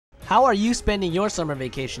How are you spending your summer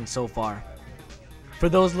vacation so far? For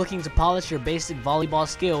those looking to polish your basic volleyball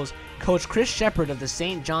skills, Coach Chris Shepard of the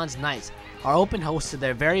St. John's Knights are open hosts to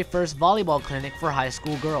their very first volleyball clinic for high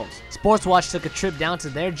school girls. Sports Watch took a trip down to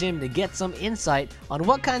their gym to get some insight on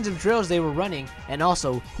what kinds of drills they were running and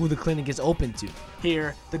also who the clinic is open to.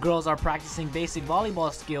 Here, the girls are practicing basic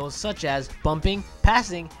volleyball skills such as bumping,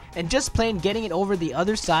 passing, and just plain getting it over the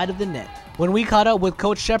other side of the net. When we caught up with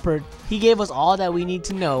Coach Shepard, he gave us all that we need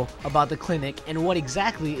to know about the clinic and what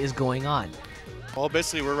exactly is going on. Well,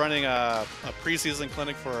 basically we're running a preseason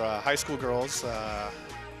clinic for high school girls.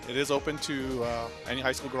 It is open to any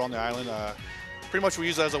high school girl on the island. Pretty much we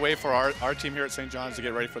use it as a way for our team here at St. John's to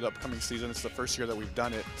get ready for the upcoming season. It's the first year that we've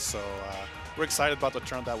done it, so we're excited about the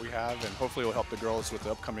turnout that we have, and hopefully it will help the girls with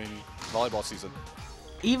the upcoming volleyball season.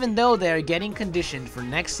 Even though they are getting conditioned for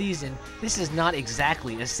next season, this is not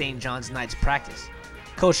exactly a St. John's Knights practice.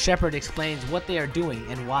 Coach Shepard explains what they are doing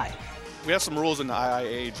and why. We have some rules in the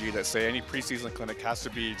IIAAG that say any preseason clinic has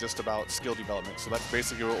to be just about skill development. So that's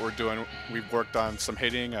basically what we're doing. We've worked on some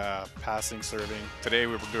hitting, passing, serving. Today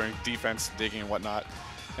we were doing defense, digging and whatnot.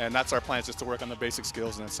 And that's our plan, is just to work on the basic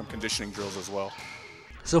skills and then some conditioning drills as well.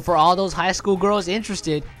 So for all those high school girls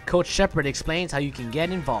interested, Coach Shepard explains how you can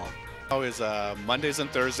get involved. Is Mondays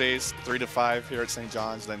and Thursdays, 3 to 5 here at St.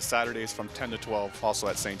 John's, then Saturdays from 10 to 12 also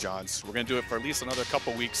at St. John's. We're going to do it for at least another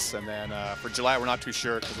couple weeks, and then for July we're not too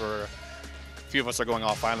sure because a few of us are going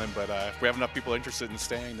off island, but if we have enough people interested in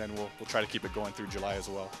staying, then we'll try to keep it going through July as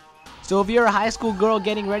well. So if you're a high school girl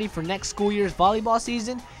getting ready for next school year's volleyball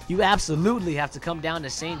season, you absolutely have to come down to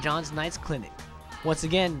St. John's Knights Clinic. Once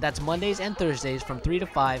again, that's Mondays and Thursdays from 3 to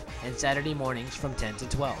 5 and Saturday mornings from 10 to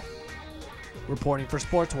 12. Reporting for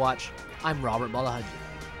Sports Watch, I'm Robert Balahadji.